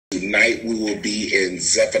tonight we will be in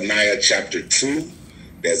Zephaniah chapter 2.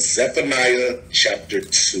 That's Zephaniah chapter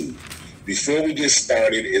 2. Before we get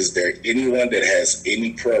started, is there anyone that has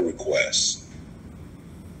any prayer requests?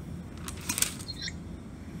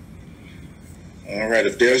 All right,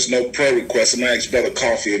 if there's no prayer requests, I'm going to ask Brother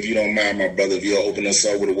Coffee, if you don't mind, my brother, if you'll open us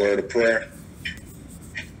up with a word of prayer.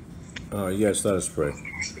 Yes, let us pray.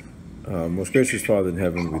 Most gracious Father in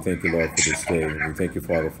heaven, we thank you, Lord, for this day. We thank you,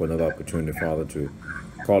 Father, for another opportunity, Father, to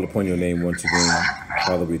call upon your name once again.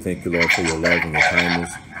 Father, we thank you, Lord, for your love and your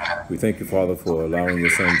kindness. We thank you, Father, for allowing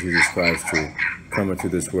your Son, Jesus Christ, to come into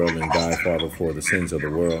this world and die, Father, for the sins of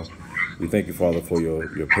the world. We thank you, Father, for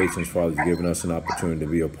your patience, Father, for giving us an opportunity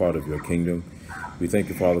to be a part of your kingdom. We thank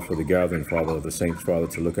you, Father, for the gathering, Father, of the saints, Father,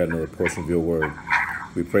 to look at another portion of your word.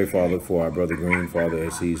 We pray, Father, for our brother Green, Father,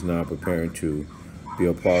 as he's now preparing to be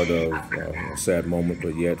a part of a sad moment,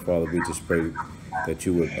 but yet, Father, we just pray that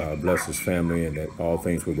you would bless his family and that all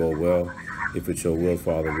things will go well. If it's your will,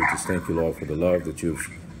 Father, we just thank you, Lord, for the love that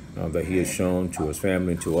that he has shown to his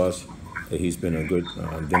family and to us, that he's been a good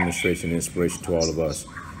demonstration and inspiration to all of us.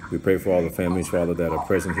 We pray for all the families, Father, that are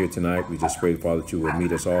present here tonight. We just pray, Father, that you will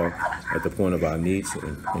meet us all at the point of our needs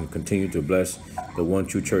and continue to bless the one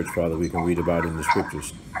true church, Father, we can read about in the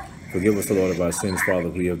scriptures. Forgive us, the Lord, of our sins, Father,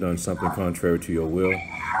 if we have done something contrary to your will.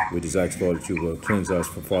 We just ask, Lord, that you will cleanse us,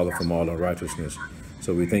 Father, from all unrighteousness.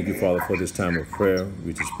 So we thank you, Father, for this time of prayer.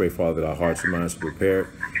 We just pray, Father, that our hearts and minds are prepared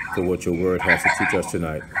for what your word has to teach us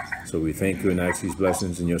tonight. So we thank you and ask these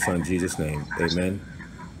blessings in your Son, Jesus' name. Amen.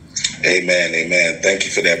 Amen, amen. Thank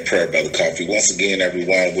you for that prayer, Brother Coffee. Once again,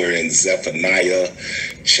 everyone, we're in Zephaniah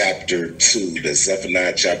chapter 2. That's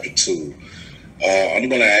Zephaniah chapter 2. I'm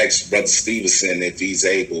going to ask Brother Stevenson, if he's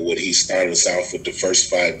able, would he start us off with the first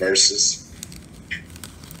 5 verses?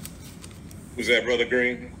 Who's that, Brother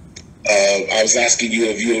Green? I was asking you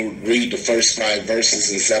if you'll read the first 5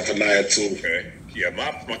 verses in Zephaniah 2. Okay. Yeah,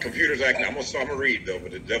 my computer's acting. I'm gonna read though,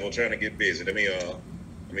 but the devil trying to get busy. Let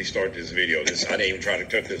me start this video. I didn't even try to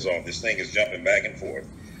cut this off. This thing is jumping back and forth.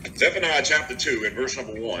 Zephaniah chapter 2 and verse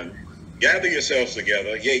number 1. Gather yourselves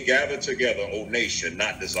together, yea, gather together, O nation,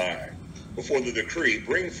 not desired. Before the decree,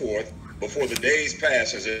 bring forth, before the days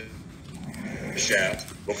pass as a shaft,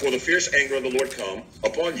 before the fierce anger of the Lord come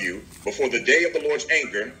upon you, before the day of the Lord's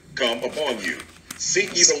anger come upon you.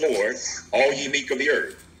 Seek ye the Lord, all ye meek of the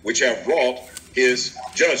earth, which have wrought his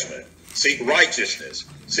judgment. Seek righteousness,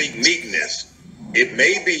 seek meekness. It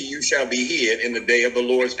may be you shall be hid in the day of the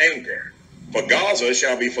Lord's anger. For Gaza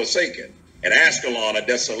shall be forsaken, and Ashkelon a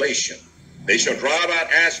desolation. They shall drive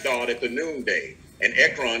out Ashdod at the noonday, and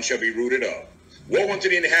Ekron shall be rooted up. Woe unto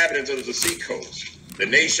the inhabitants of the sea coast, the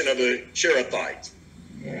nation of the Cherethites.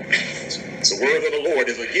 The word of the Lord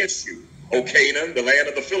is against you, O Canaan, the land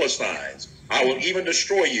of the Philistines. I will even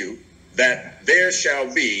destroy you, that there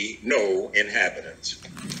shall be no inhabitants.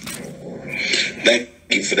 Thank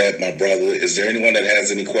you for that, my brother. Is there anyone that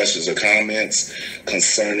has any questions or comments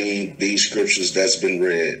concerning these scriptures that's been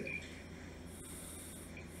read?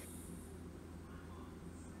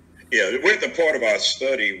 Yeah, we're at the part of our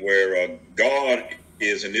study where God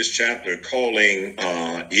is in this chapter calling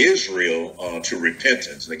Israel to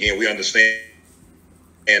repentance. And again, we understand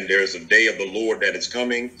there's a day of the Lord that is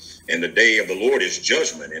coming, and the day of the Lord is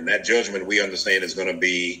judgment. And that judgment, we understand, is going to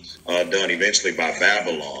be done eventually by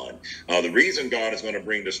Babylon. The reason God is going to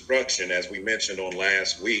bring destruction, as we mentioned on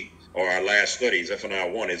last week, or our last study, Zephaniah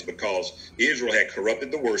 1, is because Israel had corrupted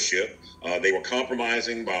the worship. They were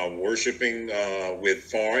compromising by worshiping with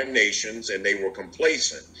foreign nations, and they were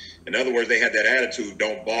complacent. In other words, they had that attitude,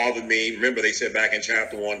 don't bother me. Remember, they said back in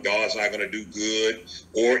chapter 1, God's not going to do good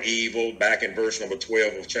or evil, back in verse number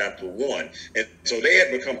 12 of chapter 1. And so they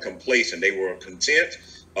had become complacent. They were content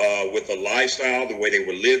with the lifestyle, the way they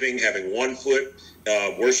were living, having one foot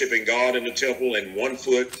worshiping God in the temple and one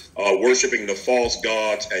foot worshiping the false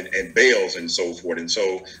gods and Baals and so forth. And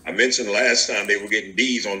so I mentioned last time they were getting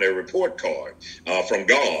D's on their report card from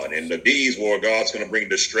God. And the D's were God's going to bring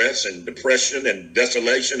distress and depression and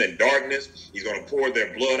desolation and darkness. He's going to pour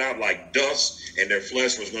their blood out like dust, and their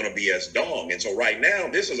flesh was going to be as dung. And so right now,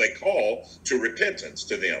 this is a call to repentance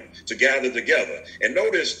to them, to gather together. And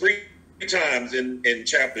notice 3 times in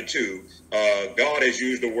chapter 2, God has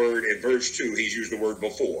used the word in verse 2. He's used the word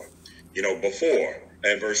before. You know, before,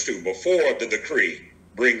 and verse 2, before the decree,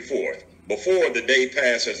 bring forth, before the day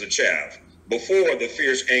pass as a chaff, before the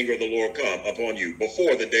fierce anger of the Lord come upon you,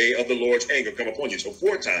 before the day of the Lord's anger come upon you. So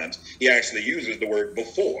 4 times he actually uses the word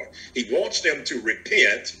before. He wants them to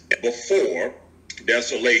repent before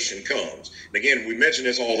desolation comes. And again, we mention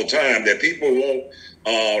this all the time, that people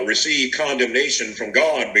won't receive condemnation from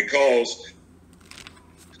God because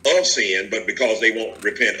of sin, but because they won't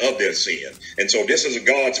repent of their sin. And so this is a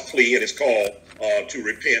God's plea, and it's called to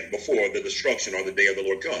repent before the destruction or the day of the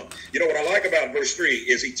Lord come. You know what I like about verse 3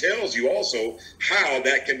 is he tells you also how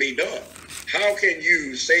that can be done. How can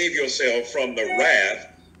you save yourself from the wrath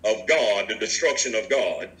of God, the destruction of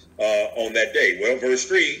God on that day? Well, verse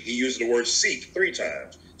 3, he uses the word seek 3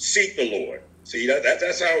 times. Seek the Lord. See,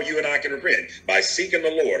 that's how you and I can repent, by seeking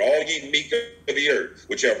the Lord, all ye meek of the earth,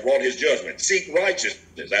 which have wrought his judgment. Seek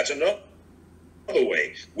righteousness. That's another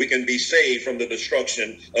way we can be saved from the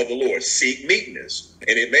destruction of the Lord. Seek meekness,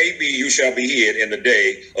 and it may be you shall be hid in the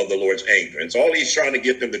day of the Lord's anger. And so all he's trying to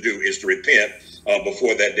get them to do is to repent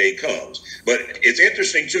before that day comes. But it's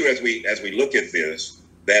interesting too, as we look at this,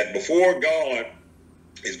 that before God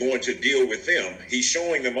is going to deal with them, he's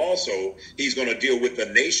showing them also he's going to deal with the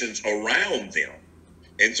nations around them.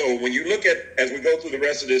 And so when you look at, as we go through the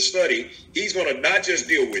rest of this study, he's going to not just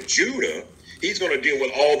deal with Judah, he's going to deal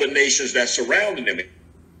with all the nations that surround them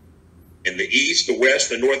in the east, the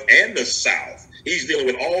west, the north, and the south. He's dealing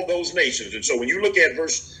with all those nations. And so when you look at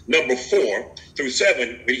verse number 4 through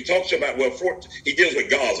 7, when he talks about, he deals with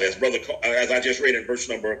Gaza, as I just read in verse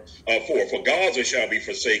number 4. For Gaza shall be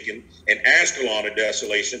forsaken, and Ashkelon a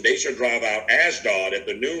desolation. They shall drive out Ashdod at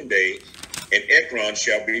the noonday, and Ekron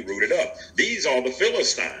shall be rooted up. These are the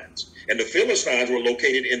Philistines. And the Philistines were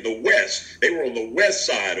located in the west. They were on the west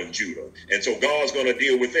side of Judah. And so God's going to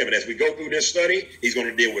deal with them. And as we go through this study, he's going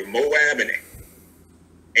to deal with Moab and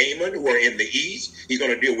Ammon, who are in the east. He's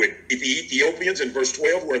going to deal with the Ethiopians in verse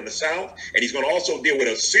 12, who are in the south. And he's going to also deal with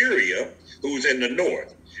Assyria, who's in the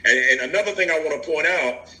north. And another thing I want to point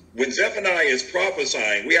out, when Zephaniah is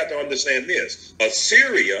prophesying, we have to understand this.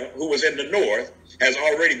 Assyria, who was in the north, has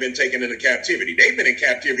already been taken into captivity. They've been in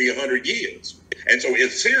captivity 100 years. And so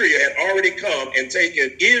Assyria had already come and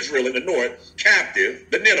taken Israel in the north captive,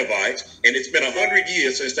 the Ninevites, and it's been 100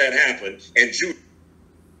 years since that happened. And Judah.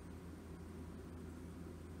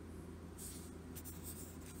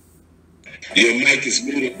 Your mic is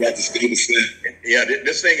muted, Brother Stevenson. Yeah,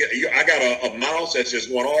 this thing, I got a mouse that's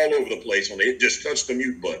just went all over the place on it. It just touched the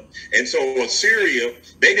mute button. And so Assyria,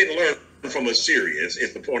 they didn't learn from Assyria,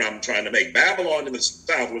 is the point I'm trying to make. Babylon in the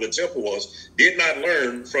south, where the temple was, did not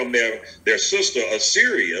learn from their sister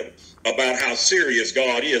Assyria about how serious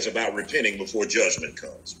God is about repenting before judgment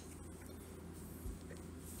comes.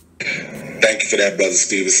 Thank you for that, Brother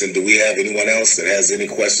Stevenson. Do we have anyone else that has any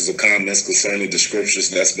questions or comments concerning the scriptures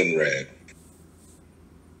that's been read?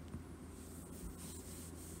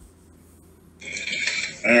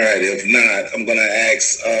 All right, if not, I'm going to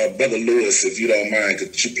ask Brother Lewis, if you don't mind,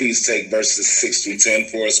 could you please take verses 6 through 10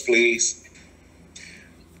 for us, please?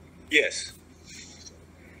 Yes.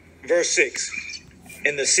 Verse 6.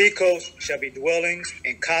 In the seacoast shall be dwellings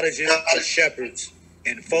and cottages for shepherds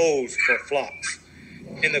and folds for flocks.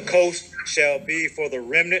 In the coast shall be for the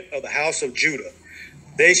remnant of the house of Judah.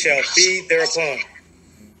 They shall feed thereupon.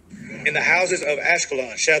 In the houses of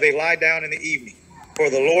Ashkelon shall they lie down in the evening. For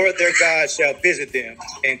the Lord their God shall visit them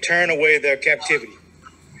and turn away their captivity.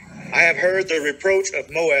 I have heard the reproach of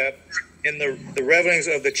Moab in the revelings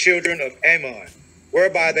of the children of Ammon,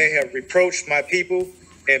 whereby they have reproached my people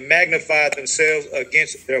and magnified themselves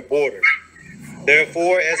against their border.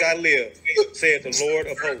 Therefore, as I live, saith the Lord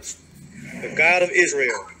of hosts, the God of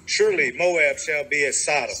Israel, surely Moab shall be as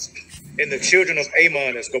Sodom, and the children of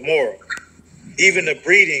Ammon as Gomorrah, even the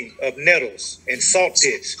breeding of nettles and salt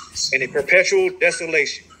pits, and a perpetual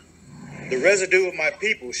desolation. The residue of my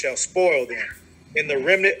people shall spoil them, and the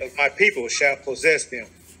remnant of my people shall possess them.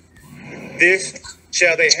 This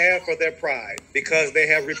shall they have for their pride, because they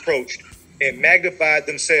have reproached and magnified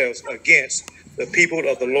themselves against the people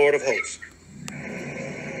of the Lord of hosts.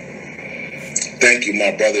 Thank you,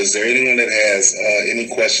 my brother. Is there anyone that has any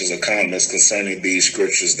questions or comments concerning these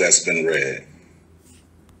scriptures that's been read?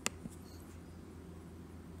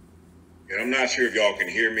 I'm not sure if y'all can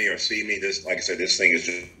hear me or see me. This, like I said, this thing is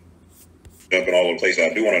just jumping all over the place. I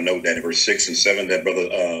do want to note that in verse 6 and 7 that Brother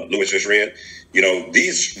Lewis just read, you know,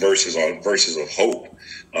 these verses are verses of hope,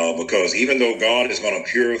 because even though God is going to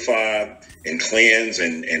purify and cleanse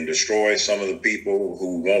and destroy some of the people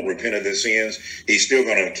who won't repent of their sins, he's still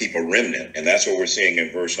going to keep a remnant. And that's what we're seeing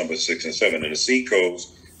in verse number 6 and 7. And the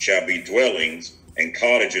seacoast shall be dwellings and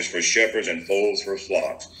cottages for shepherds and folds for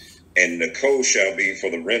flocks. And the coast shall be for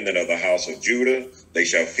the remnant of the house of Judah. They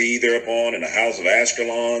shall feed thereupon. In the house of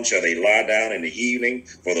Ashkelon shall they lie down in the evening.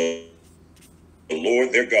 For the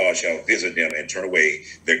Lord their God shall visit them and turn away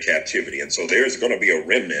their captivity. And so there's going to be a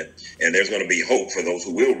remnant, and there's going to be hope for those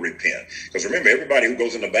who will repent. Because remember, everybody who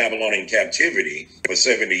goes into Babylonian captivity for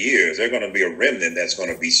 70 years, there's going to be a remnant that's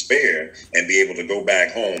going to be spared and be able to go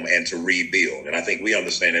back home and to rebuild. And I think we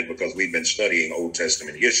understand it because we've been studying Old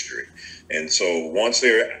Testament history. And so once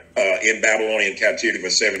they're in Babylonian captivity for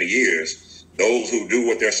 70 years, those who do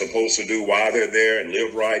what they're supposed to do while they're there and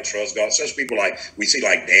live right, trust God. Such people like we see,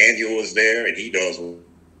 like Daniel is there and he does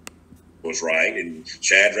what's right, and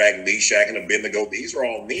Shadrach, Meshach, and Abednego. These are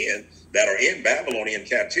all men that are in Babylonian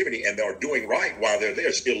captivity and they're doing right while they're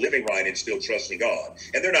there, still living right and still trusting God.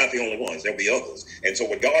 And they're not the only ones. There'll be others. And so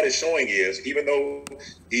what God is showing is, even though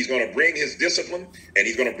he's going to bring his discipline and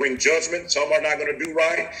he's going to bring judgment, some are not going to do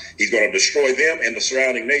right. He's going to destroy them and the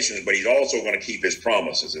surrounding nations, but he's also going to keep his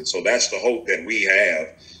promises. And so that's the hope that we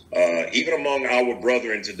have, even among our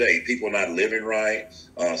brethren today. People not living right,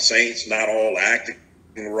 saints not all acting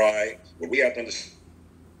right. But we have to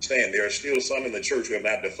understand there are still some in the church who have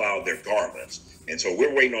not defiled their garments. And so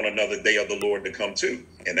we're waiting on another day of the Lord to come too,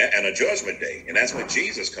 and a judgment day. And that's when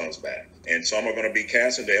Jesus comes back. And some are going to be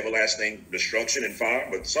cast into everlasting destruction and fire,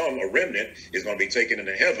 but some, a remnant, is going to be taken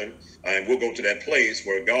into heaven. And we'll go to that place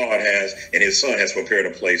where God has, and his son has prepared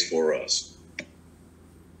a place for us.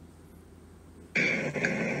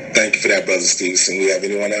 Thank you for that, Brother Stevenson. We have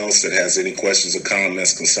anyone else that has any questions or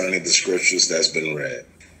comments concerning the scriptures that's been read?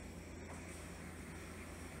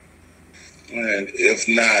 And if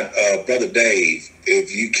not, Brother Dave,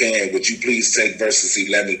 if you can, would you please take verses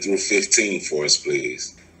 11 through 15 for us,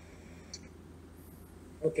 please?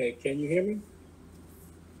 Okay, can you hear me?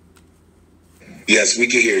 Yes, we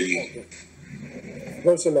can hear you. Okay.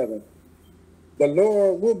 Verse 11. The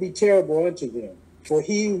Lord will be terrible unto them, for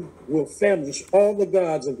he will famish all the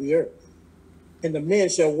gods of the earth, and the men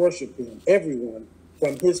shall worship him, everyone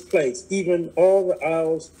from his place, even all the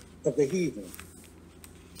isles of the heathen.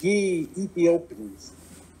 Ye Ethiopians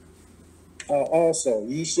also,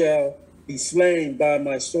 ye shall be slain by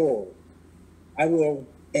my sword. I will,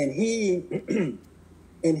 and he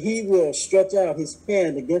and he will stretch out his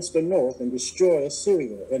hand against the north and destroy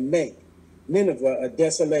Assyria and make Nineveh a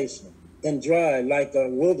desolation and dry like a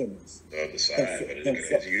wilderness. The other side,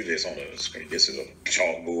 but use this on the screen. This is a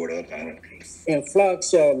chalkboard up. And flocks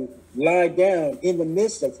shall lie down in the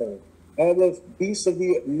midst of her, all the beasts of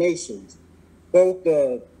the nations, both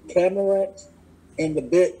the cataracts and the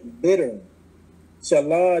bittern shall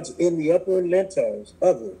lodge in the upper lintels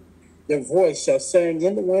of it. Their voice shall sing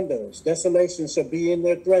in the windows. Desolation shall be in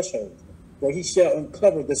their thresholds, for he shall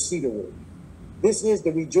uncover the cedar wood. This is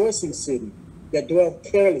the rejoicing city that dwelt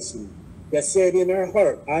carelessly, that said in her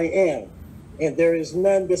heart, I am, and there is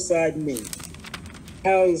none beside me.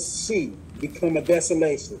 How is she become a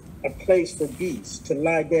desolation, a place for beasts to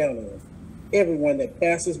lie down in? Everyone that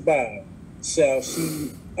passes by shall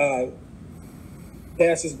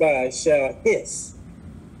hiss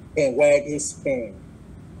and wag his hand.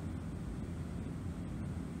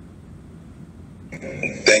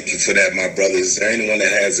 Thank you for that, my brother. Is there anyone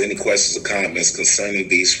that has any questions or comments concerning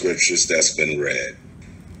these scriptures that's been read?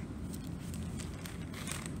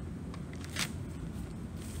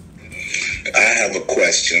 I have a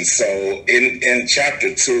question. So in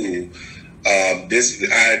chapter 2,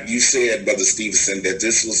 you said, Brother Stevenson, that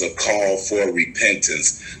this was a call for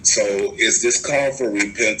repentance. So is this call for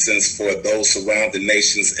repentance for those surrounding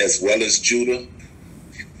nations as well as Judah?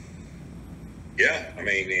 Yeah, I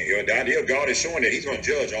mean, the idea of God is showing that he's going to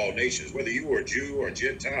judge all nations. Whether you were a Jew or a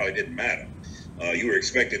Gentile, it didn't matter. You were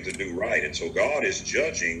expected to do right. And so God is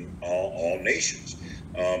judging all nations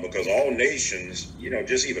because all nations,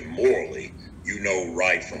 just even morally,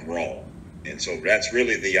 right from wrong. And so that's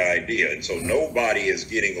really the idea. And so nobody is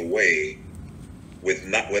getting away with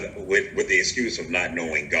the excuse of not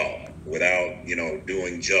knowing God, without,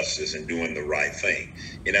 doing justice and doing the right thing.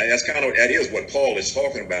 That is what Paul is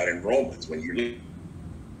talking about in Romans. When you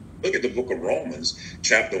look at the book of Romans,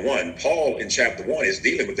 chapter 1, Paul in chapter 1 is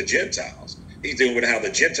dealing with the Gentiles. He's dealing with how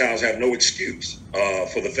the Gentiles have no excuse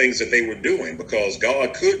for the things that they were doing, because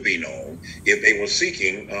God could be known if they were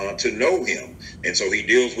seeking to know him. And so he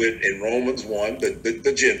deals with, in Romans 1,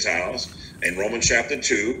 the Gentiles. In Romans chapter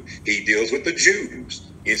 2, he deals with the Jews.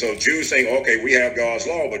 And so Jews saying, okay, we have God's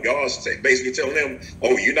law, but God's basically telling them,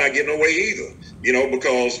 oh, you're not getting away either,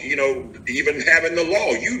 because, even having the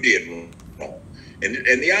law, you did wrong.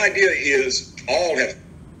 And the idea is all have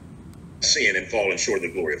sinned and fallen short of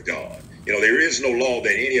the glory of God. You know, there is no law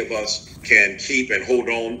that any of us can keep and hold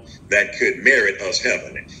on that could merit us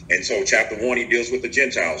heaven. And so chapter 1, he deals with the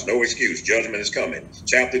Gentiles. No excuse. Judgment is coming.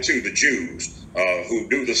 Chapter 2, the Jews who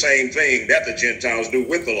do the same thing that the Gentiles do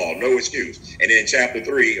with the law. No excuse. And then chapter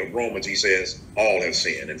 3 of Romans, he says, all have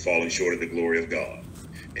sinned and fallen short of the glory of God.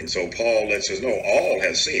 And so Paul lets us know all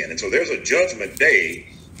have sinned. And so there's a judgment day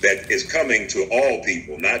that is coming to all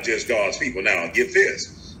people, not just God's people. Now, get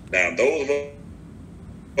this. Now, those of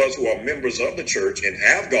us who are members of the church and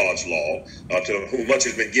have God's law, to whom much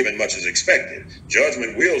has been given, much is expected.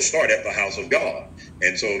 Judgment will start at the house of God.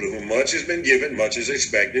 And so to whom much has been given, much is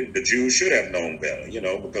expected. The Jews should have known better, you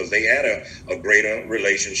know, because they had a greater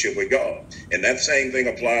relationship with God. And that same thing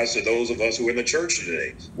applies to those of us who are in the church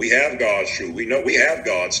today. We have God's truth. We know we have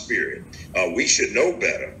God's spirit. We should know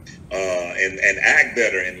better and act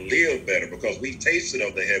better and live better because we've tasted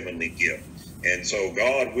of the heavenly gift. And so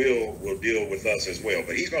God will deal with us as well.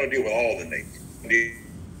 But he's going to deal with all the nations.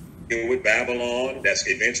 Deal with Babylon. That's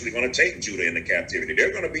eventually going to take Judah into captivity.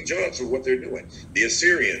 They're going to be judged for what they're doing. The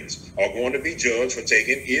Assyrians are going to be judged for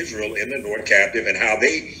taking Israel in the north captive and how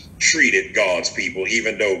they treated God's people,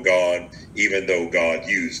 even though God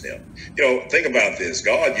used them. You know, think about this.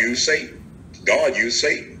 God used Satan. God used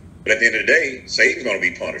Satan. But at the end of the day, Satan's going to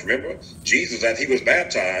be punished. Remember, Jesus, as he was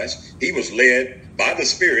baptized, he was led by the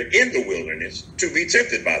Spirit in the wilderness to be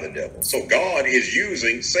tempted by the devil. So God is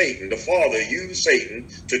using Satan. The Father used Satan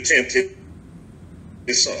to tempt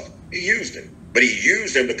his son. He used him, but he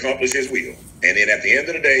used him to accomplish his will. And then at the end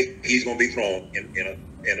of the day, he's going to be thrown in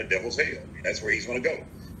a devil's hell. That's where he's going to go.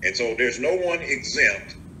 And so there's no one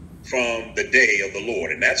exempt from the day of the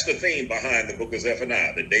Lord. And that's the theme behind the book of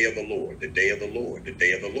Zephaniah, the day of the Lord, the day of the Lord, the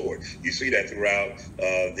day of the Lord. You see that throughout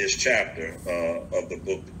this chapter of the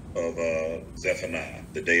book of Zephaniah,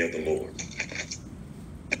 the day of the Lord.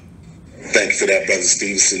 Thank you for that, Brother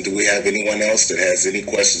Stevenson. Do we have anyone else that has any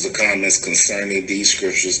questions or comments concerning these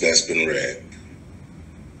scriptures that's been read?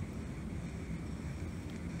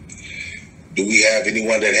 Do we have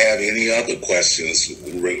anyone that have any other questions,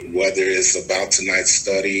 whether it's about tonight's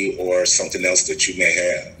study or something else that you may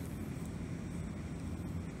have?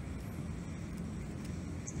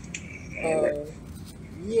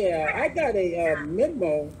 Yeah, I got a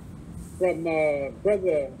memo from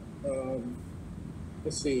Brother,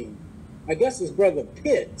 let's see, I guess it's Brother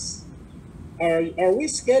Pitts. Are we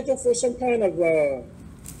scheduled for some kind of,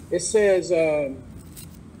 it says,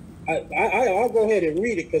 I'll go ahead and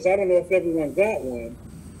read it because I don't know if everyone got one.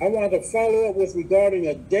 I wanted to follow up with regarding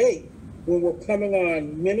a date when we're coming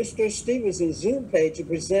on Minister Stevenson's Zoom page to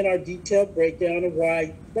present our detailed breakdown of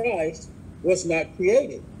why Christ was not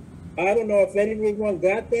created. I don't know if anyone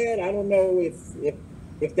got that. I don't know if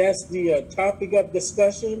that's the topic of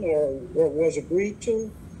discussion or was agreed to.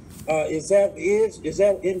 Is that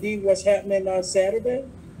indeed what's happening on Saturday?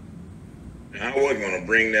 I wasn't going to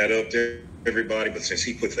bring that up to everybody, but since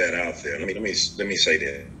he put that out there, let me say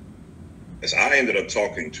that. As I ended up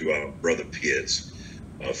talking to Brother Pitts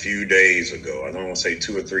a few days ago, I don't want to say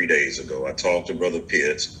 2 or 3 days ago, I talked to Brother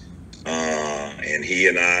Pitts, and he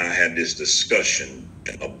and I had this discussion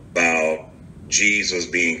about Jesus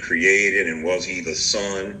being created and was he the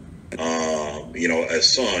son, a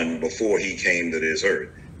son before he came to this earth.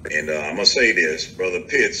 And I'm going to say this, Brother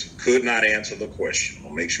Pitts could not answer the question.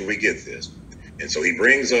 I'll make sure we get this. And so he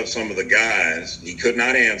brings up some of the guys. He could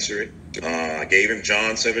not answer it. I gave him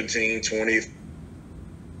John 17:24.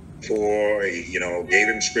 Gave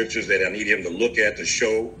him scriptures that I needed him to look at to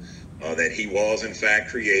show that he was in fact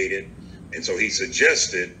created. And so he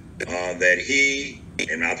suggested that he,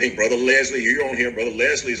 and I think Brother Leslie, you're on here, Brother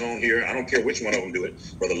Leslie's on here. I don't care which one of them do it.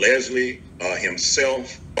 Brother Leslie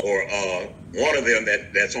himself or one of them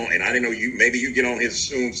that's on, and I didn't know maybe you get on his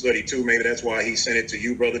Zoom study too. Maybe that's why he sent it to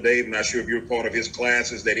you, Brother Dave. I'm not sure if you're part of his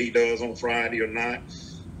classes that he does on Friday or not.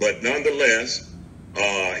 But nonetheless,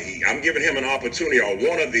 I'm giving him an opportunity, or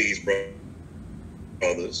one of these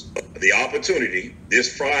brothers, the opportunity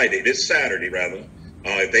this Saturday,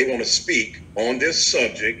 if they want to speak on this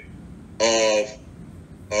subject of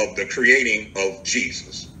the creating of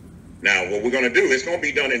Jesus. Now, what we're going to do, it's going to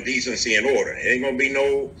be done in decency and order. It ain't going to be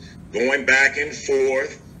no going back and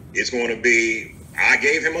forth. It's going to be, I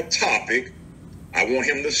gave him a topic I want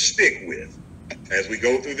him to stick with. As we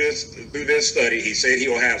go through this study, he said he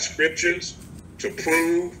will have scriptures to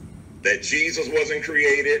prove that Jesus wasn't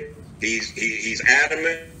created. He's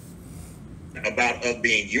adamant about us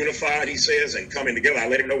being unified, he says, and coming together. I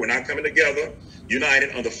let him know we're not coming together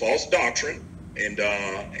united under false doctrine.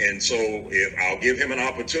 And so I'll give him an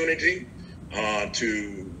opportunity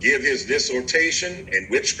to give his dissertation and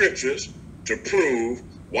with scriptures to prove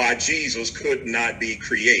why Jesus could not be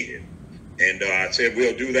created. And I said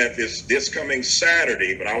we'll do that this coming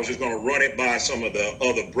Saturday, but I was just going to run it by some of the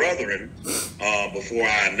other brethren before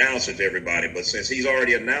I announce it to everybody. But since he's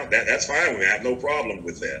already announced that, that's fine. We have no problem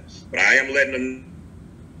with that. But I am letting them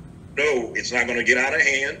know it's not going to get out of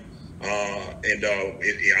hand. I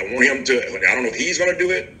want him to, I don't know if he's going to do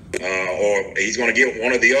it or he's going to get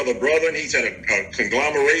one of the other brethren. He said a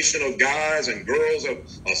conglomeration of guys and girls, of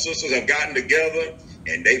sisters have gotten together,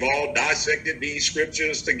 and they've all dissected these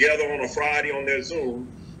scriptures together on a Friday on their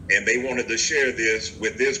Zoom, and they wanted to share this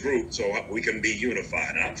with this group so we can be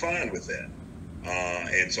unified. And I'm fine with that.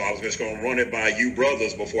 And so I was just going to run it by you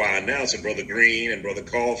brothers before I announce it, Brother Green and Brother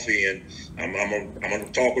Coffee, and I'm going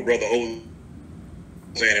to talk with Brother Ozan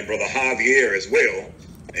and Brother Javier as well,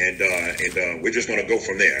 and we're just going to go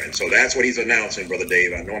from there. And so that's what he's announcing, Brother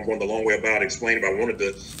Dave. I know I'm going the long way about explaining, but I wanted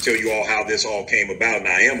to tell you all how this all came about, and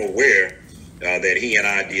I am aware that he and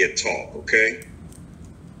I did talk, okay?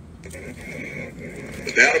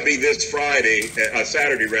 That'll be this Friday,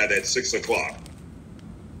 Saturday rather, at 6 o'clock.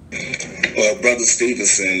 Well, Brother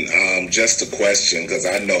Stevenson, just a question, because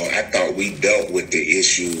I thought we dealt with the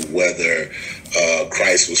issue whether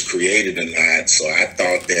Christ was created or not. So I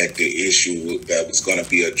thought that the issue that was going to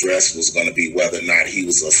be addressed was going to be whether or not he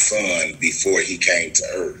was a son before he came to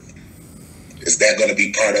earth. Is that going to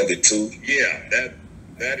be part of it too? Yeah,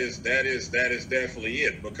 that is definitely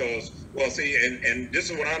it. Because, well, see, and this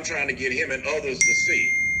is what I'm trying to get him and others to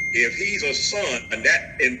see. If he's a son, and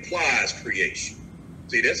that implies creation.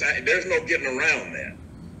 See, there's no getting around that.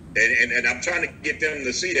 And I'm trying to get them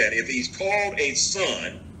to see that. If he's called a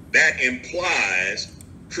son, that implies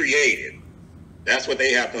created. That's what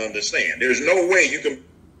they have to understand. There's no way you can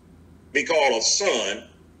be called a son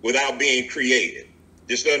without being created.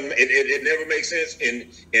 This doesn't. It never makes sense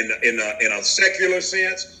in a secular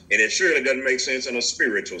sense, and it surely doesn't make sense in a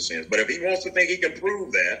spiritual sense. But if he wants to think he can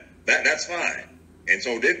prove that's fine. And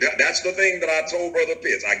so that's the thing that I told Brother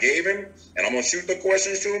Pitts. I gave him, and I'm going to shoot the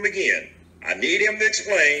questions to him again. I need him to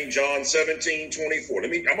explain John 17:24.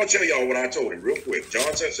 I'm going to tell y'all what I told him real quick.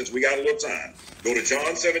 John said, since we got a little time, go to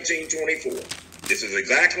John 17:24. This is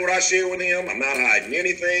exactly what I shared with him. I'm not hiding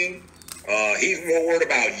anything. He's more worried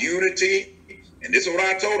about unity. And this is what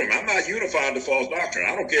I told him. I'm not unified to false doctrine.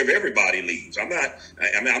 I don't care if everybody leaves. I'm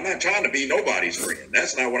not trying to be nobody's friend.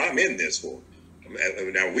 That's not what I'm in this for.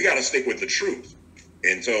 Now, we got to stick with the truth.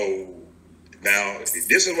 And so now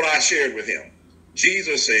this is what I shared with him.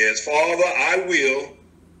 Jesus says, Father, I will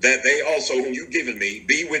that they also, whom you've given me,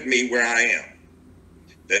 be with me where I am,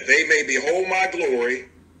 that they may behold my glory,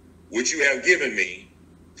 which you have given me,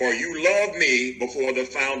 for you loved me before the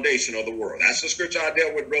foundation of the world. That's the scripture I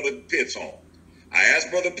dealt with Brother Pitts on. I asked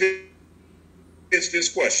Brother Pitts this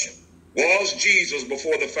question. Was Jesus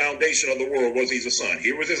before the foundation of the world, was he the son?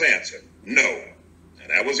 Here was his answer. No. And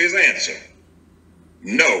that was his answer.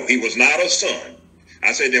 No, he was not a son.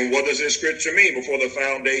 I said, then what does this scripture mean before the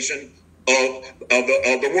foundation of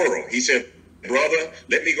the world? He said, brother,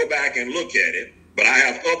 let me go back and look at it. But I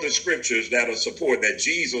have other scriptures that will support that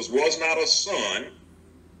Jesus was not a son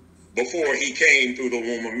before he came through the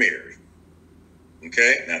womb of Mary.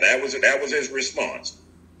 Okay, now that was his response.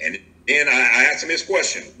 And then I asked him this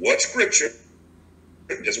question. What scripture,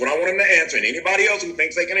 this is what I want him to answer, and anybody else who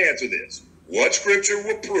thinks they can answer this, what scripture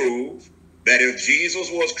will prove that if Jesus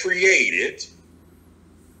was created,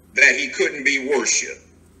 that he couldn't be worshipped?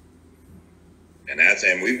 And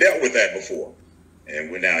we've dealt with that before.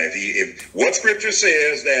 And now, if what scripture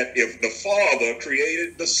says that if the Father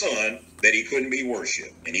created the Son, that he couldn't be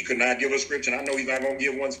worshipped, and he could not give a scripture. And I know he's not going to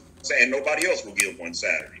give one, and nobody else will give one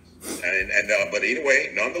Saturday. But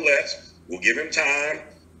anyway, nonetheless, we'll give him time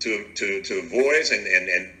to voice and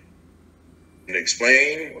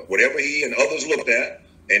explain whatever he and others looked at.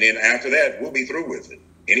 And then after that, we'll be through with it.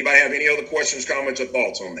 Anybody have any other questions, comments, or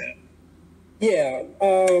thoughts on that? Yeah,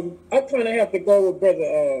 I kind of have to go with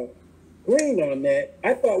Brother Green on that.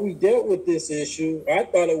 I thought we dealt with this issue. I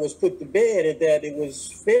thought it was put to bed and that it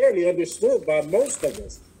was fairly understood by most of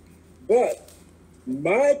us. But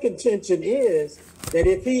my contention is that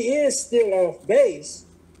if he is still off base,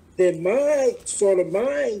 then my sort of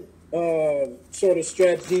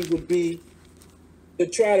strategy would be to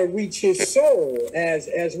try to reach his soul,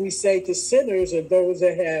 as we say to sinners and those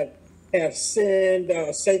that have sinned,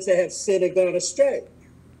 saints that have sinned and gone astray.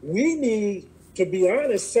 We need, to be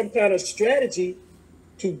honest, some kind of strategy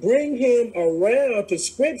to bring him around to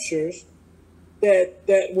scriptures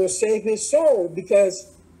that will save his soul. Because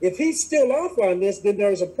if he's still off on this, then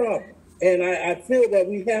there's a problem. And I feel that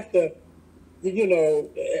we have to,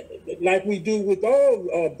 like we do with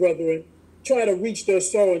all brethren, try to reach their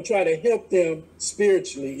soul and try to help them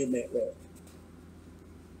spiritually in that way.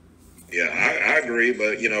 Yeah, I agree,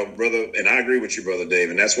 but brother, and I agree with you, brother Dave,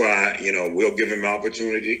 and that's why we'll give him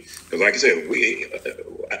opportunity, because, like I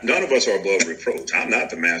said, none of us are above reproach. I'm not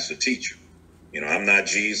the master teacher, I'm not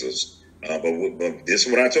Jesus, but this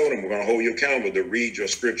is what I told him: we're going to hold you accountable to read your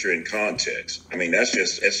scripture in context. I mean, that's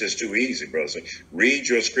just too easy, brother. So read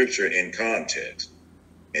your scripture in context,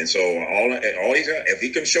 and so all he's got, if he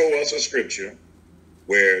can show us a scripture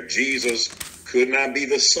where Jesus could not be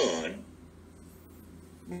the Son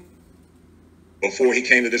before he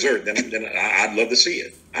came to this earth, then I'd love to see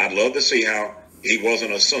it. I'd love to see how he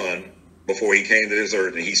wasn't a son before he came to this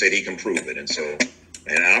earth, and he said he can prove it.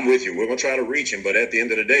 And I'm with you. We're going to try to reach him, but at the end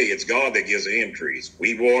of the day, it's God that gives the increase.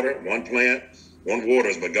 We water, one plant, one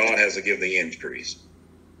waters, but God has to give the increase.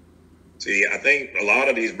 See, I think a lot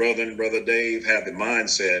of these brother Dave, have the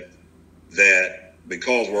mindset that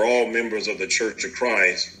because we're all members of the Church of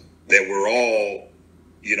Christ, that we're all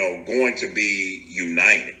going to be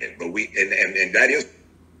united, but and that is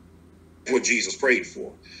what Jesus prayed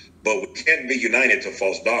for. But we can't be united to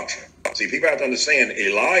false doctrine. See, people have to understand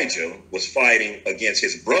Elijah was fighting against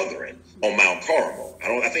his brethren on Mount Carmel.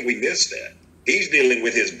 I think we missed that. He's dealing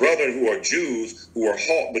with his brethren who are Jews who are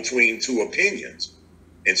caught between two opinions.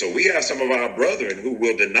 And so we have some of our brethren who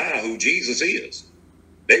will deny who Jesus is.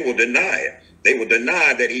 They will deny it. They will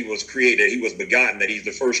deny that he was created, he was begotten, that he's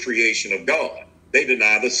the first creation of God. They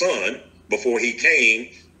deny the Son before he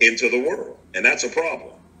came into the world. And that's a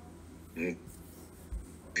problem.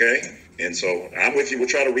 Okay? And so I'm with you. We'll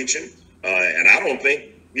try to reach him. And I don't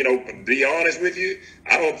think, to be honest with you,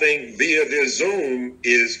 I don't think via this Zoom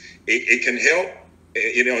it can help.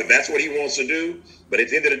 If that's what he wants to do. But at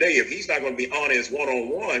the end of the day, if he's not going to be honest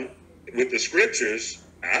one-on-one with the scriptures,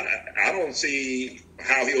 I don't see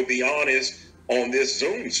how he'll be honest on this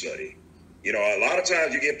Zoom study. A lot of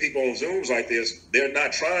times you get people on Zooms like this, they're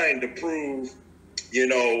not trying to prove,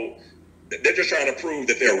 they're just trying to prove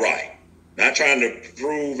that they're right. Not trying to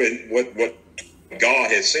prove what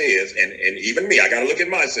God has says. And even me, I got to look at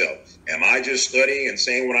myself. Am I just studying and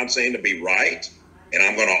saying what I'm saying to be right? And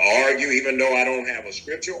I'm going to argue even though I don't have a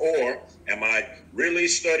scripture? Or am I really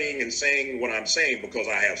studying and saying what I'm saying because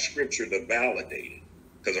I have scripture to validate it?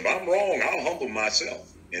 Because if I'm wrong, I'll humble myself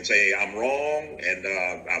and say I'm wrong, and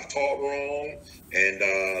I've taught wrong,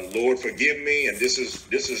 and Lord forgive me. And this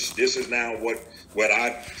is now what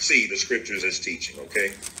I see the scriptures as teaching.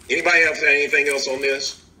 Okay. Anybody else have anything else on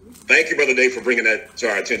this? Thank you, Brother Dave, for bringing that to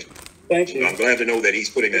our attention. Thank you. I'm glad to know that he's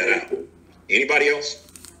putting that out. Anybody else?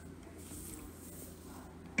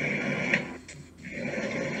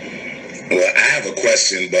 Well, I have a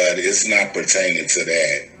question, but it's not pertaining to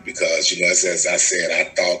that because, as I said, I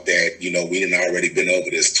thought that, we didn't already been over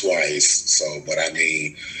this twice. So, but I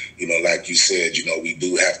mean, like you said, we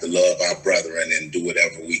do have to love our brethren and do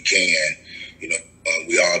whatever we can.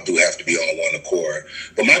 We all do have to be on one accord.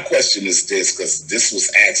 But my question is this, because this was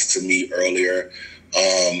asked to me earlier.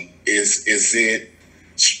 Is it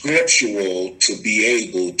scriptural to be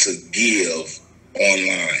able to give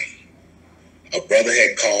online? A brother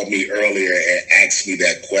had called me earlier and asked me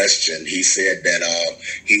that question. He said that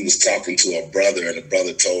he was talking to a brother, and the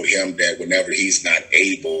brother told him that whenever he's not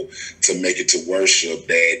able to make it to worship,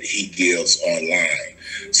 that he gives online.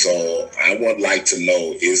 So I would like to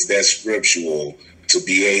know, is that scriptural to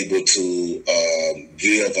be able to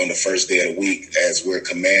give on the first day of the week as we're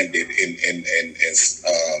commanded in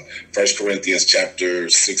 1 Corinthians chapter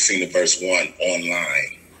 16 and verse 1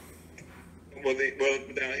 online? Well,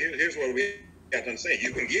 now here's what we have to understand.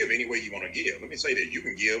 You can give any way you want to give. Let me say that you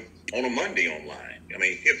can give on a Monday online. I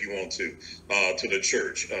mean, if you want to the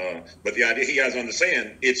church. But the idea, he has to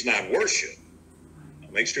understand, it's not worship.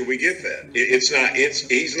 Make sure we get that.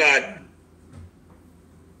 He's not.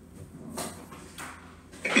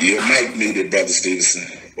 Your mic muted, Brother Stevenson.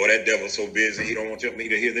 Boy, that devil's so busy, he don't want me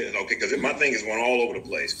to hear this. Okay, because my thing is going all over the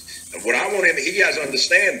place. What I want him, he has to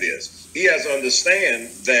understand this. He has to understand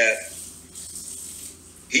that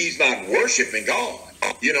he's not worshiping God.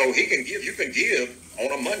 You can give. You can give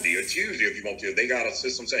on a Monday or Tuesday if you want to. They got a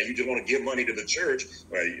system saying you just want to give money to the church.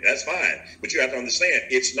 Well, that's fine. But you have to understand,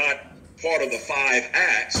 it's not part of the 5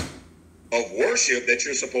 acts of worship that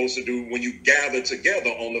you're supposed to do when you gather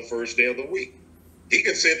together on the first day of the week. He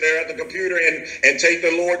can sit there at the computer and take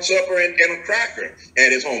the Lord's Supper and a cracker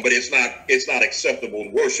at his home, but it's not acceptable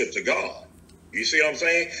worship to God. You see what I'm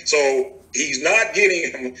saying? So he's not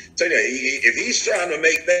getting. Tell you, if he's trying to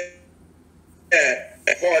make that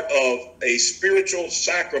part of a spiritual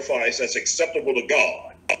sacrifice that's acceptable to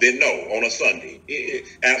God, then no, on a Sunday,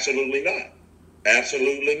 absolutely not.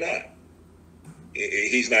 Absolutely not.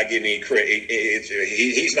 He's not getting any credit.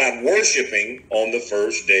 He's not worshiping on the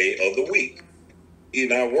first day of the week. He's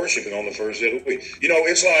not worshiping on the first day of the week. You know,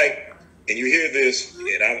 it's like, and you hear this,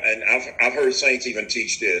 and I've heard saints even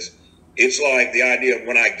teach this. It's like the idea of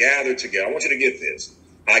when I gather together. I want you to get this.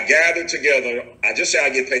 I gather together. I just say I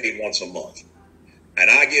get paid once a month, and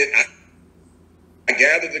I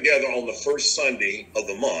gather together on the first Sunday of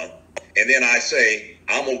the month, and then I say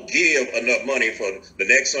I'm gonna give enough money for the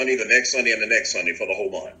next Sunday, the next Sunday, and the next Sunday for the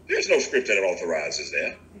whole month. There's no scripture that authorizes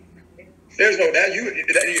that. There's no that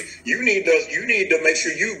you need to make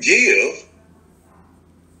sure you give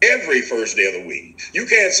every first day of the week. You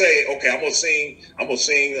can't say, okay, I'm gonna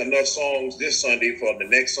sing enough songs this Sunday for the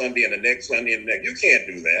next Sunday and the next Sunday and the next. You can't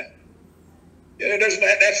do that. Yeah,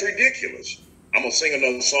 that's ridiculous. I'm gonna sing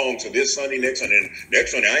another song to this Sunday, next Sunday, and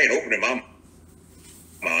next Sunday I ain't opening my mind.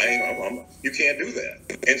 You can't do that.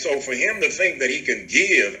 And so for him to think that he can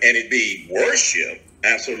give and it be worship,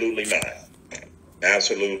 absolutely not.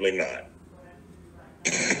 Absolutely not.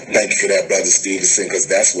 Thank you for that, Brother Stevenson, because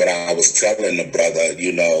that's what I was telling the brother,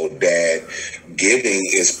 you know, that giving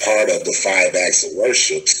is part of the 5 acts of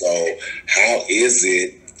worship. So how is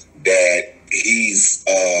it that he's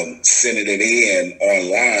sending it in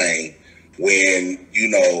online when, you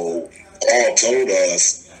know, Paul told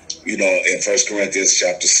us, you know, in 1 Corinthians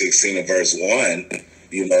chapter 16 and verse 1,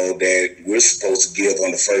 you know, that we're supposed to give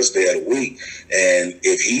on the first day of the week. And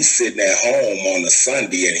if he's sitting at home on a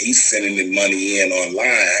Sunday and he's sending the money in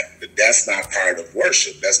online, that's not part of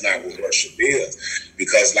worship. That's not what worship is.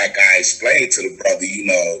 Because like I explained to the brother, you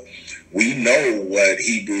know, we know what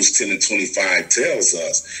Hebrews 10 and 25 tells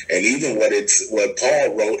us. And even what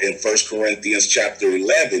Paul wrote in 1 Corinthians chapter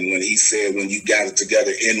 11, when he said, when you gather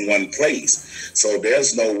together in one place. So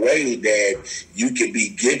there's no way that you could be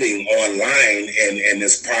giving online and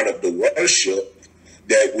as part of the worship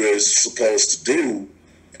that we're supposed to do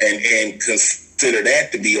and consider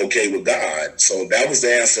that to be okay with God. So that was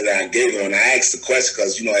the answer that I gave him. And I asked the question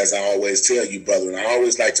because, you know, as I always tell you, brother, and I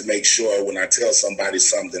always like to make sure when I tell somebody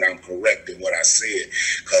something that I'm correct in what I said,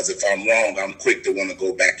 because if I'm wrong, I'm quick to want to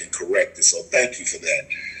go back and correct it. So thank you for that.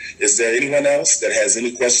 Is there anyone else that has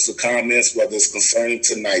any questions or comments, whether it's concerning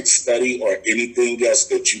tonight's study or anything else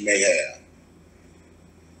that you may have?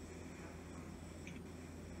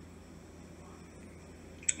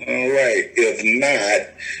 All right. If not,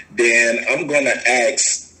 then I'm going to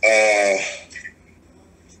ask.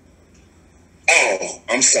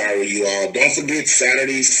 I'm sorry, you all. Don't forget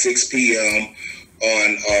Saturday, 6 p.m.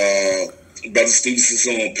 on Brother Stevenson's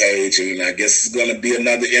own page. And I guess it's going to be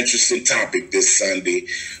another interesting topic this Sunday.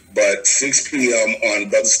 But 6 p.m. on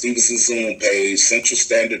Brother Stevenson's own page, Central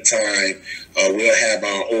Standard Time, we'll have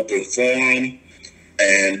our open forum.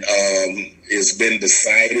 And it's been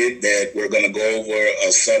decided that we're going to go over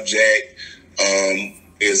a subject,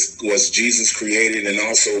 was Jesus created, and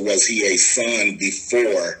also was he a son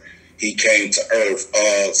before he came to earth?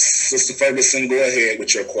 Sister Ferguson, go ahead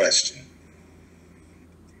with your question.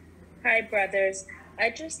 Hi, brothers. I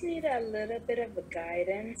just need a little bit of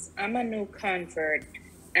guidance. I'm a new convert,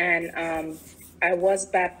 and I was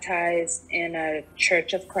baptized in a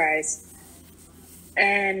Church of Christ,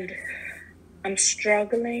 and I'm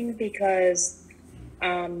struggling because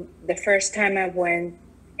the first time I went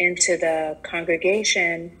into the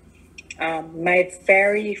congregation, my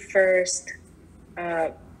very first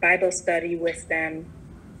Bible study with them,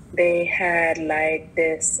 they had like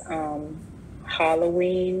this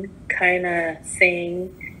Halloween kind of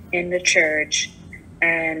thing in the church,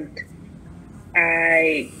 and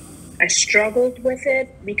I struggled with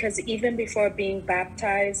it because even before being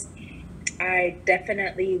baptized, I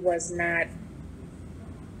definitely was not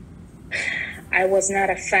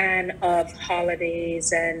a fan of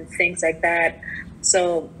holidays and things like that.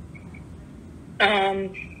 So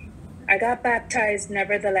I got baptized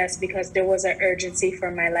nevertheless because there was an urgency for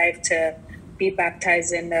my life to be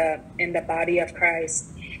baptized in the body of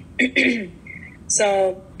Christ.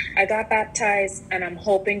 So I got baptized, and I'm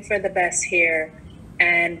hoping for the best here.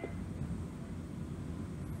 And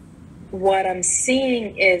what I'm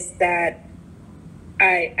seeing is that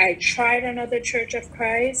I tried another Church of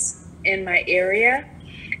Christ in my area,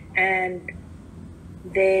 and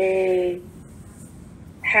they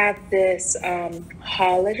have this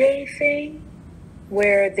holiday thing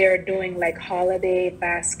where they're doing like holiday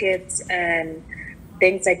baskets and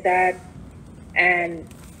things like that, and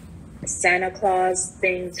Santa Claus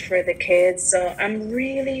things for the kids. So I'm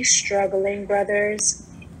really struggling, brothers,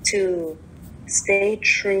 to stay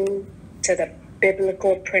true to the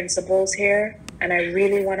biblical principles here. And I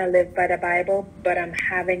really want to live by the Bible, but I'm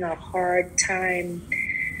having a hard time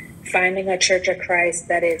finding a Church of Christ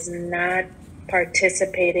that is not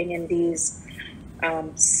participating in these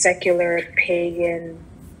secular pagan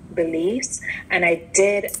beliefs. And I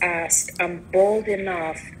did ask, I'm bold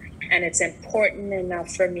enough, and it's important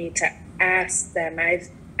enough for me to ask them.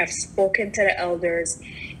 I've spoken to the elders,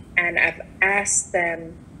 and I've asked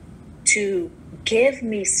them to give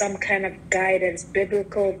me some kind of guidance,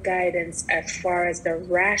 biblical guidance, as far as the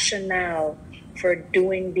rationale for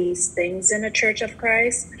doing these things in the Church of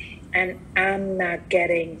Christ. And I'm not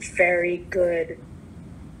getting very good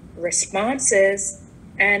responses,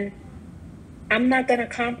 and I'm not going to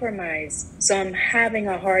compromise. So I'm having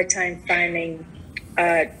a hard time finding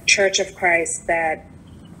a Church of Christ that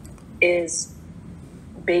is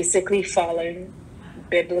basically following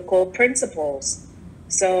biblical principles.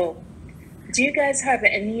 So do you guys have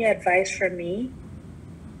any advice for me?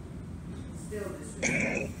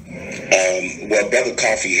 Well, Brother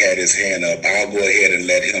Coffee had his hand up. I'll go ahead and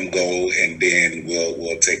let him go, and then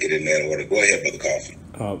we'll take it in that order. Go ahead, Brother Coffee.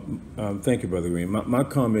 Thank you, Brother Green. My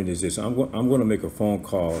comment is this. I'm going to make a phone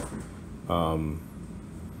call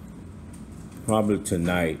probably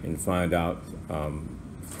tonight and find out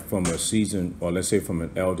from a seasoned, or let's say from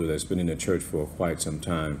an elder that's been in the church for quite some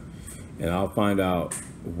time. And I'll find out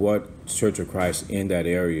what Church of Christ in that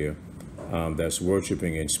area that's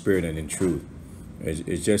worshiping in spirit and in truth.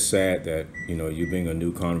 It's just sad that, you being a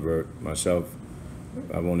new convert, myself,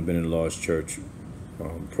 I've only been in the Lord's church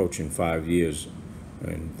approaching 5 years.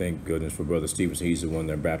 And thank goodness for Brother Stevenson. He's the one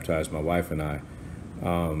that baptized my wife and I.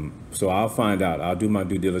 So I'll find out. I'll do my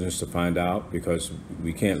due diligence to find out, because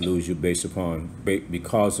we can't lose you because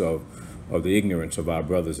of the ignorance of our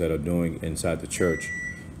brothers that are doing inside the church.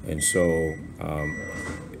 And so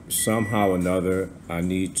somehow or another, I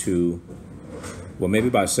need to, well, maybe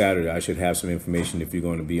by Saturday, I should have some information if you're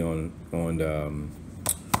going to be on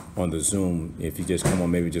the Zoom. If you just come on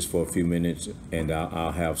maybe just for a few minutes, and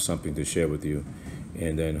I'll have something to share with you.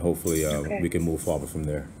 And then hopefully we can move forward from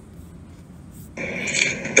there.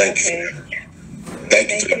 Thank you.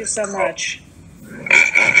 Thank you so much.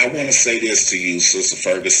 I want to say this to you, Sister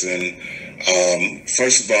Ferguson.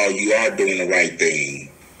 First of all, you are doing the right thing.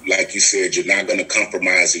 Like you said, you're not going to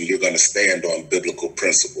compromise, and you're going to stand on biblical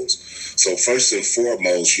principles. So first and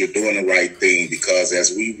foremost, you're doing the right thing, because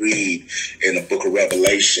as we read in the book of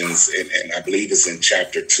Revelations, and I believe it's in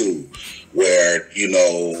chapter 2, where,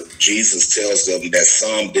 Jesus tells them that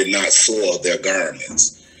some did not soil their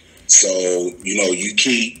garments. So,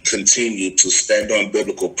 you continue to stand on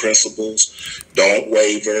biblical principles. Don't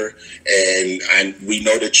waver. And we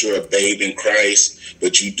know that you're a babe in Christ,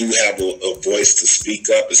 but you do have a voice to speak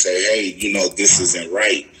up and say, hey, this isn't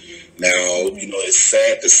right. Now, it's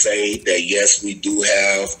sad to say that, yes, we do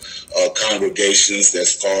have congregations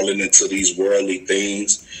that's falling into these worldly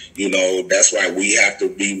things. That's why we have to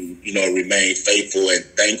be, remain faithful, and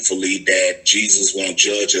thankfully that Jesus won't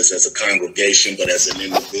judge us as a congregation, but as an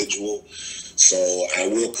individual. So I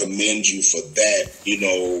will commend you for that.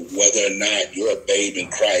 Whether or not you're a babe in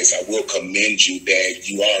Christ, I will commend you that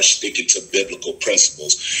you are sticking to biblical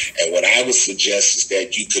principles. And what I would suggest is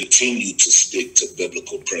that you continue to stick to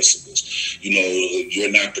biblical principles.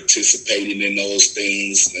 You're not participating in those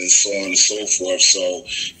things and so on and so forth. So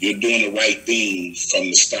you're doing the right thing from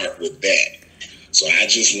the start with that. So I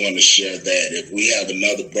just want to share that. If we have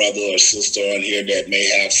another brother or sister on here that may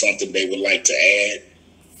have something they would like to add.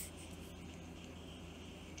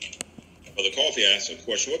 Well, the Coffee asked a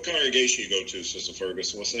question. What congregation you go to, Sister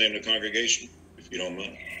Ferguson? What's the name of the congregation, if you don't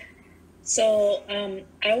mind? So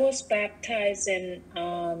I was baptized in,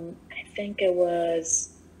 I think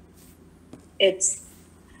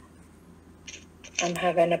I'm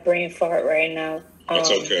having a brain fart right now. That's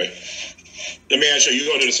okay. Let me ask you, you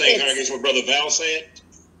go to the same congregation where Brother Val said?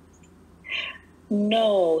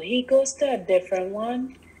 No, he goes to a different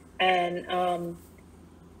one. And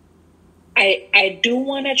I do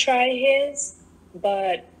want to try his,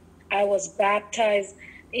 but I was baptized.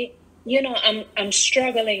 I'm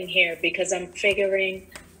struggling here, because I'm figuring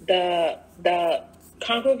the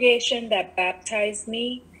congregation that baptized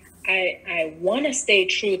me, I want to stay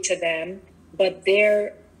true to them, but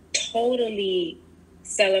they're totally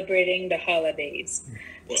celebrating the holidays.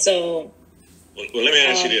 Well, let me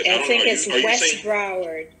ask you this. I think it's West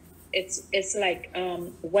Broward. It's like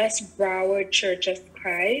West Broward Church of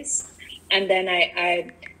Christ. And then I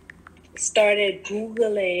started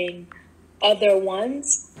Googling other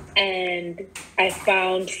ones, and I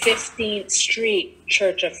found 15th Street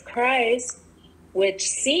Church of Christ, which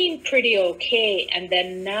seemed pretty okay. And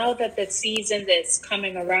then now that the season is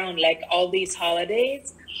coming around, like all these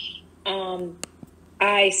holidays,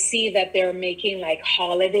 I see that they're making like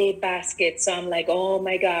holiday baskets. So I'm like, oh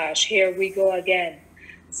my gosh, here we go again.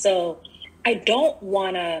 So I don't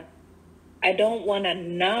want to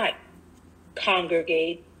not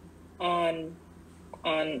congregate, on,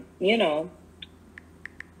 you know,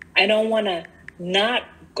 I don't want to not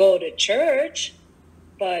go to church,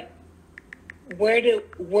 but where do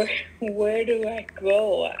I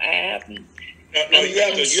go? I'm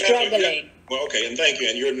struggling. Well, okay, and thank you.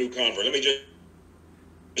 And you're a new convert. Let me just,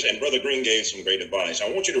 and Brother Green gave some great advice.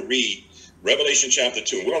 I want you to read Revelation chapter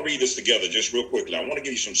 2. We're going to read this together just real quickly. I want to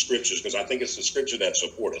give you some scriptures because I think it's the scripture that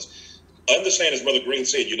support us. Understand, as Brother Green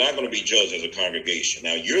said, you're not going to be judged as a congregation.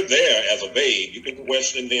 Now, you're there as a babe. You can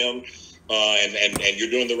question them, and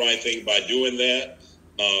you're doing the right thing by doing that.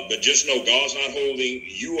 But just know God's not holding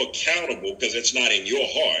you accountable because it's not in your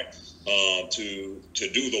heart to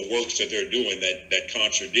do the works that they're doing that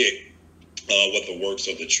contradict what the works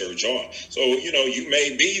of the church are. So, you know, you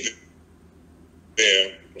may be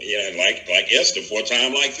there, like Esther, for a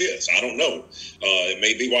time like this. I don't know. It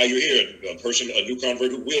may be while you're here, a new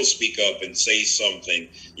convert who will speak up and say something,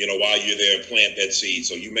 you know, while you're there, plant that seed.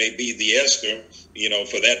 So you may be the Esther, you know,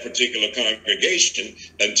 for that particular congregation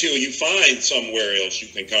until you find somewhere else you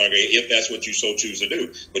can congregate, if that's what you so choose to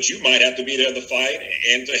do. But you might have to be there to fight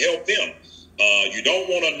and to help them. You don't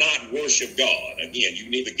want to not worship God. Again, you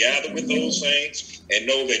need to gather with those saints and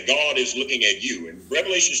know that God is looking at you. In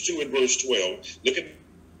Revelations 2 and verse 12, look at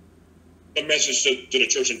the message to the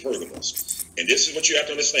church in Pergamos. And this is what you have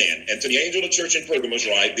to understand. And to the angel of the church in Pergamos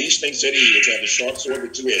write, these things said he, which have the sharp sword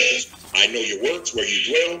with two edges. I know your works, where you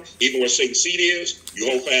dwell, even where Satan's seat is.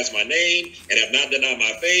 You hold fast my name and have not denied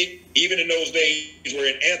my faith. Even in those days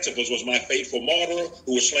wherein Antipas was my faithful martyr,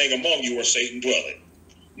 who was slain among you where Satan dwelleth.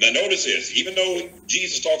 Now notice this, even though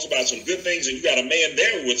Jesus talks about some good things and you got a man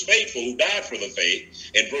there who was faithful, who died for the faith,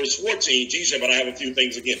 in verse 14, Jesus said, but I have a few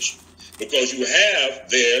things against you. Because you have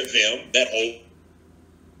there them that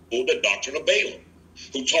hold the doctrine of Balaam,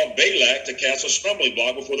 who taught Balak to cast a stumbling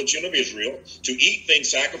block before the children of Israel, to eat things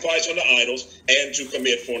sacrificed unto idols, and to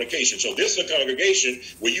commit fornication. So this is a congregation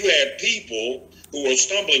where you have people who are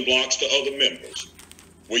stumbling blocks to other members,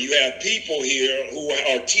 where you have people here who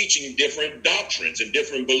are teaching different doctrines and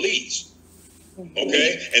different beliefs.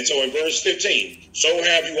 Okay? And so in verse 15, so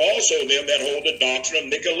have you also them that hold the doctrine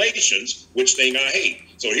of Nicolaitans, which thing I hate.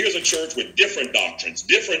 So here's a church with different doctrines,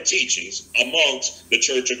 different teachings amongst the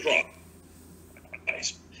church of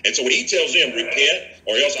Christ. And so when he tells them, repent,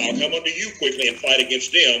 or else I'll come unto you quickly and fight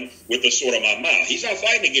against them with the sword of my mouth. He's not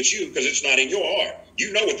fighting against you because it's not in your heart.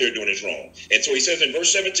 You know what they're doing is wrong. And so he says in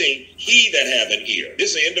verse 17, he that hath an ear,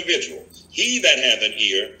 this is an individual, he that hath an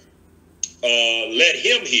ear, let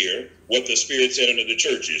him hear what the Spirit said unto the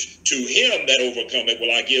churches. To him that overcometh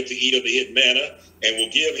will I give to eat of the hidden manna, and will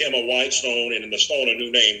give him a white stone, and in the stone a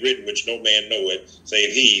new name written, which no man knoweth,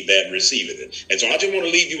 save he that receiveth it. And so I just want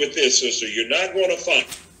to leave you with this, sister. You're not going to find,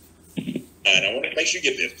 and I want to make sure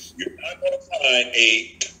you get this, you're not going to find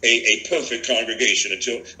a perfect congregation,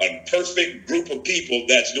 until a perfect group of people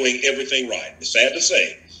that's doing everything right. It's sad to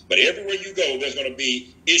say, but everywhere you go, there's going to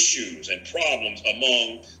be issues and problems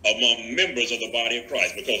among members of the body of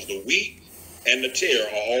Christ, because the wheat and the tare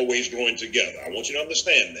are always growing together. I want you to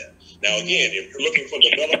understand that. Now, again, if you're looking for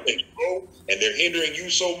development and growth, and they're hindering you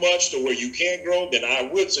so much to where you can't grow, then I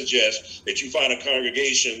would suggest that you find a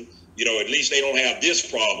congregation, you know, at least they don't have this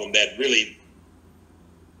problem that really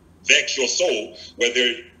vex your soul, where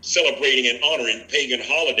they're celebrating and honoring pagan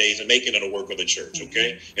holidays and making it a work of the church,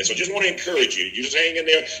 okay? And so just want to encourage you. You just hang in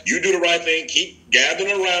there. You do the right thing. Keep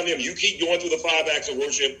gathering around them. You keep going through the 5 acts of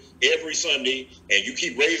worship every Sunday, and you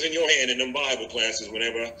keep raising your hand in them Bible classes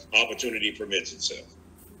whenever opportunity permits itself.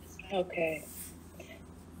 Okay.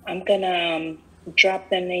 I'm going to drop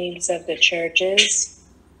the names of the churches.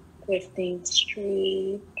 15th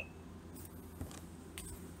Street.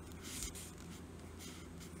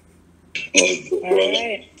 All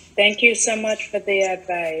right. Thank you so much for the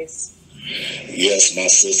advice. Yes, my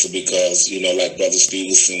sister, because, you know, like Brother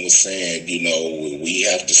Stevenson was saying, you know, we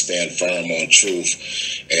have to stand firm on truth.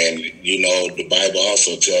 And, you know, the Bible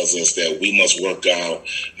also tells us that we must work out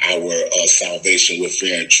our salvation with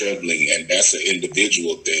fear and trembling. And that's an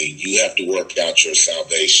individual thing. You have to work out your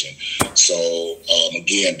salvation. So,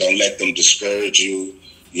 again, don't let them discourage you.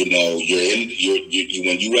 You know,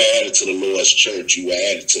 when you were added to the Lord's church, you were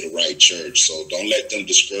added to the right church. So don't let them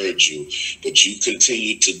discourage you. But you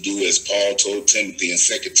continue to do as Paul told Timothy in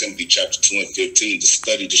 2 Timothy chapter 2 and 15, to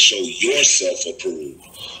study to show yourself approved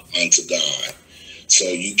unto God. So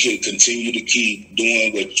you can continue to keep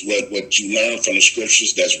doing what you learn from the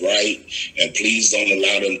scriptures. That's right. And please don't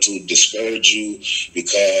allow them to discourage you,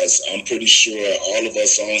 because I'm pretty sure all of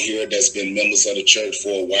us on here that's been members of the church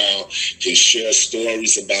for a while can share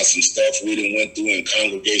stories about some stuff we done went through in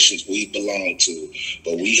congregations we belong to.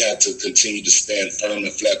 But we have to continue to stand firm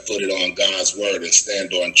and flat-footed on God's word and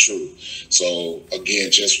stand on truth. So again,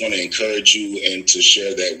 just want to encourage you and to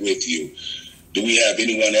share that with you. Do we have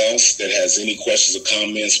anyone else that has any questions or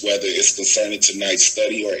comments, whether it's concerning tonight's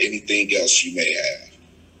study or anything else you may have?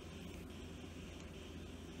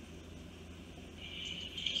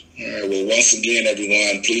 All right, well, once again,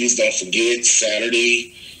 everyone, please don't forget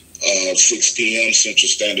Saturday, 6 p.m. Central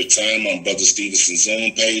Standard Time on Brother Stevenson's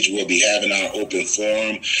Zoom page. We'll be having our open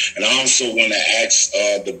forum. And I also want to ask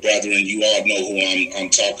the brethren, you all know who I'm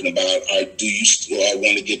talking about. Do you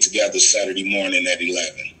want to get together Saturday morning at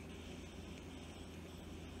 11?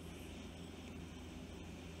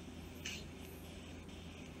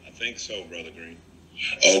 I think so, Brother Green.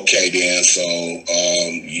 Okay, then. So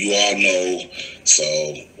you all know. So,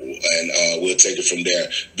 and we'll take it from there.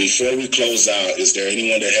 Before we close out, is there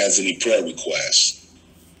anyone that has any prayer requests?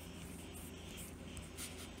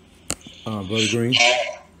 Brother Green?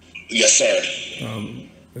 Yes, sir.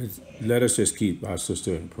 Let us just keep our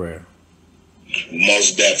sister in prayer.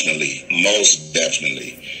 Most definitely. Most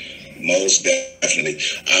definitely. Most definitely.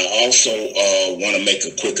 I also want to make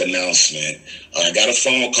a quick announcement. I got a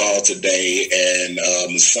phone call today,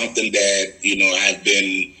 and something that, I've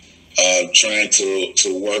been trying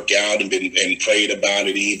to work out and prayed about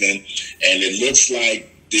it even. And it looks like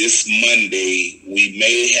this Monday we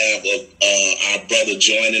may have our brother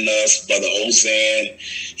joining us, Brother Ozan.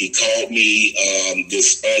 He called me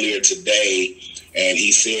this earlier today, and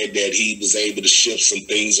he said that he was able to shift some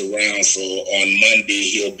things around. So on Monday,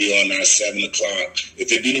 he'll be on our 7 o'clock.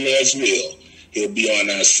 If it be the Lord's will, he'll be on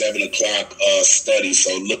our 7 o'clock study.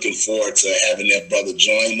 So looking forward to having that brother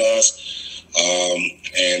join us.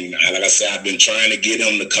 And like I said, I've been trying to get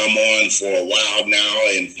him to come on for a while now.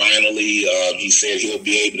 And finally, he said he'll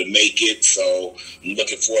be able to make it. So I'm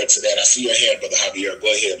looking forward to that. I see your hand, Brother Javier.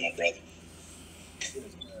 Go ahead, my brother.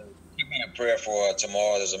 Keep me in prayer for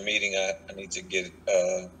tomorrow. There's a meeting I need to get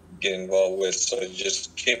involved with, so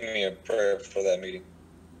just keep me in prayer for that meeting.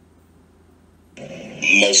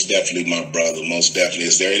 Most definitely, my brother. Most definitely.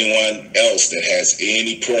 Is there anyone else that has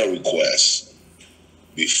any prayer requests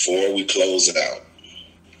before we close it out?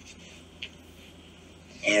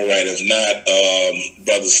 All right. If not,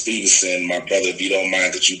 Brother Stevenson, my brother, if you don't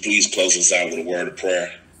mind, could you please close us out with a word of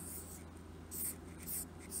prayer?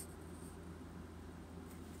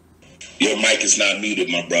 Your mic is not muted,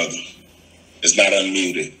 my brother. It's not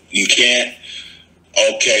unmuted. You can't?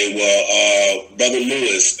 Okay, well, Brother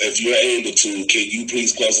Lewis, if you're able to, can you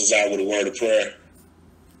please close us out with a word of prayer?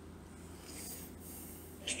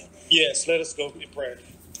 Yes, let us go in prayer.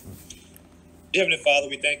 Dear Heavenly Father,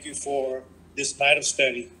 we thank you for this night of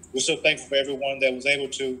study. We're so thankful for everyone that was able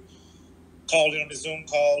to call in on the Zoom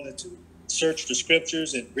call and to search the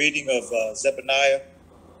scriptures and reading of Zephaniah.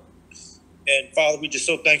 And Father, we're just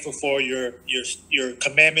so thankful for your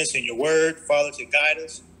commandments and your word, Father, to guide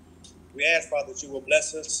us. We ask, Father, that you will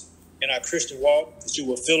bless us in our Christian walk, that you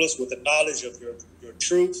will fill us with the knowledge of your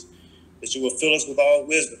truth, that you will fill us with all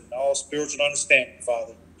wisdom and all spiritual understanding,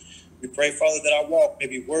 Father. We pray, Father, that our walk may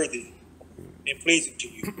be worthy and pleasing to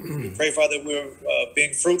you. We pray, Father, that we're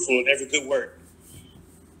being fruitful in every good work.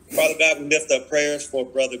 Father God, we lift up prayers for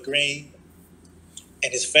Brother Green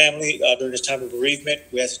and his family during this time of bereavement.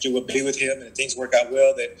 We ask that you will be with him and that things work out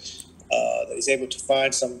well, that he's able to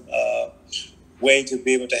find some way to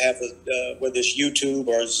be able to have, whether it's YouTube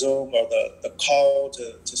or Zoom or the call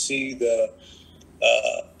to see the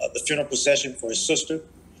funeral procession for his sister.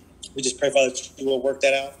 We just pray, Father, that you will work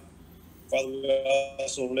that out. Father, we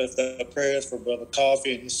also lift up prayers for Brother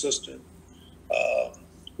Coffee and his sister.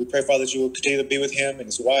 We pray, Father, that you will continue to be with him and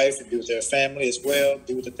his wife and be with their family as well,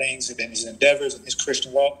 be with the things and his endeavors and his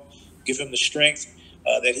Christian walk. Give him the strength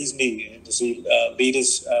that he's needed and to see lead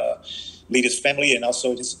his family and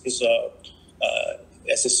also his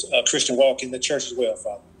Christian walk in the church as well,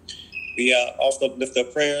 Father. We also lift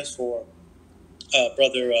up prayers for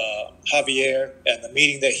Brother Javier and the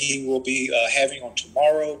meeting that he will be having on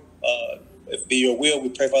tomorrow. If it be your will, we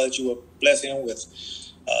pray, Father, that you will bless him with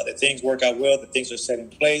that things work out well, that things are set in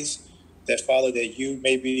place, that, Father, that you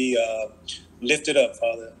may be lifted up,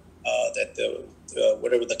 Father, that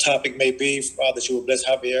whatever the topic may be, Father, that you will bless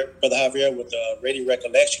Javier, Brother Javier, with ready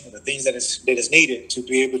recollection of the things that is needed to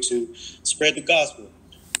be able to spread the gospel.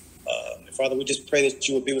 And Father, we just pray that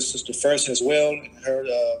you will be with Sister Ferguson as well, and her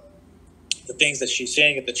the things that she's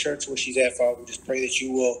saying at the church where she's at, Father. We just pray that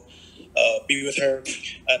you will be with her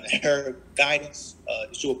and her guidance,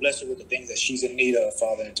 that you will bless her with the things that she's in need of,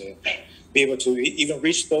 Father, and to be able to even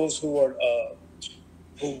reach those who are,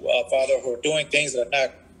 Father, who are doing things that are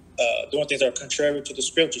not, doing things that are contrary to the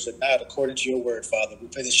scriptures and not according to your word, Father. We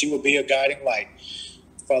pray that she will be a guiding light.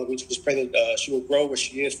 Father, we just pray that she will grow where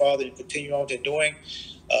she is, Father, and continue on to doing,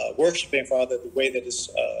 worshiping, Father, the way that is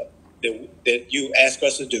that you ask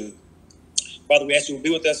us to do. Father, we ask you to be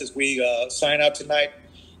with us as we sign out tonight.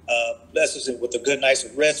 Bless us with a good night's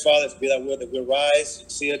rest, Father. If it be thy will that we'll rise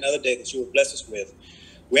and see another day that you will bless us with.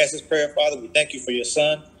 We ask this prayer, Father. We thank you for your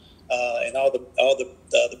Son and all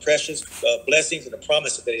the precious blessings and the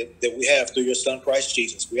promises that we have through your Son, Christ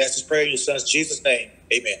Jesus. We ask this prayer in your Son's Jesus' name.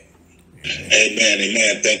 Amen. Amen,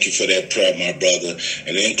 amen. Thank you for that prayer, my brother.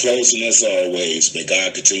 And in closing, as always, may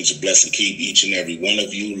God continue to bless and keep each and every one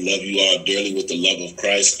of you. Love you all dearly with the love of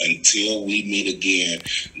Christ until we meet again.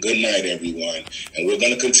 Good night, everyone. And we're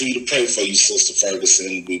going to continue to pray for you, Sister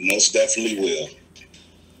Ferguson. We most definitely will.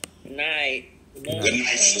 Good night. Good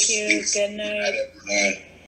night, Sister. Thank you. Good night. Good night, everyone.